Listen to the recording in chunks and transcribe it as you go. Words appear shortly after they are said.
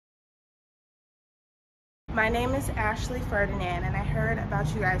My name is Ashley Ferdinand, and I heard about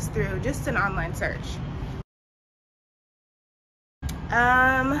you guys through just an online search.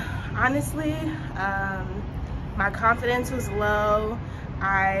 Honestly, my confidence was low.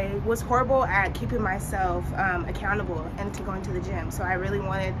 I was horrible at keeping myself accountable and to going to the gym. So I really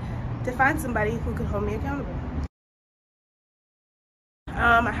wanted to find somebody who could hold me accountable.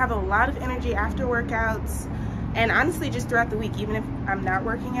 I have a lot of energy after workouts, and honestly just throughout the week, even if I'm not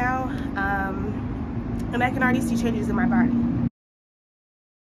working out. And I can already see changes in my body.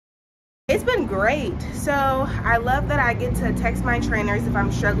 It's been great. So I love that I get to text my trainers if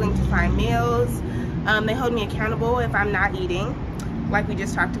I'm struggling to find meals. They hold me accountable if I'm not eating, like we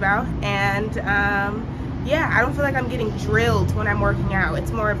just talked about. And yeah, I don't feel like I'm getting drilled when I'm working out.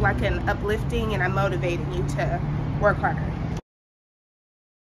 It's more of like an uplifting, and I'm motivating you to work harder.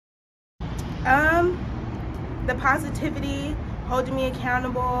 The positivity, holding me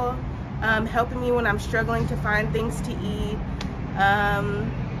accountable, helping me when I'm struggling to find things to eat.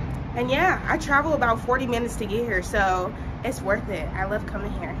 And yeah, I travel about 40 minutes to get here, so it's worth it. I love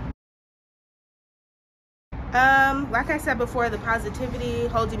coming here. Like I said before, the positivity,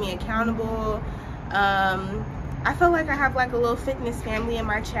 holding me accountable. I feel like I have like a little fitness family in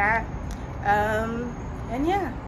my chat. And yeah.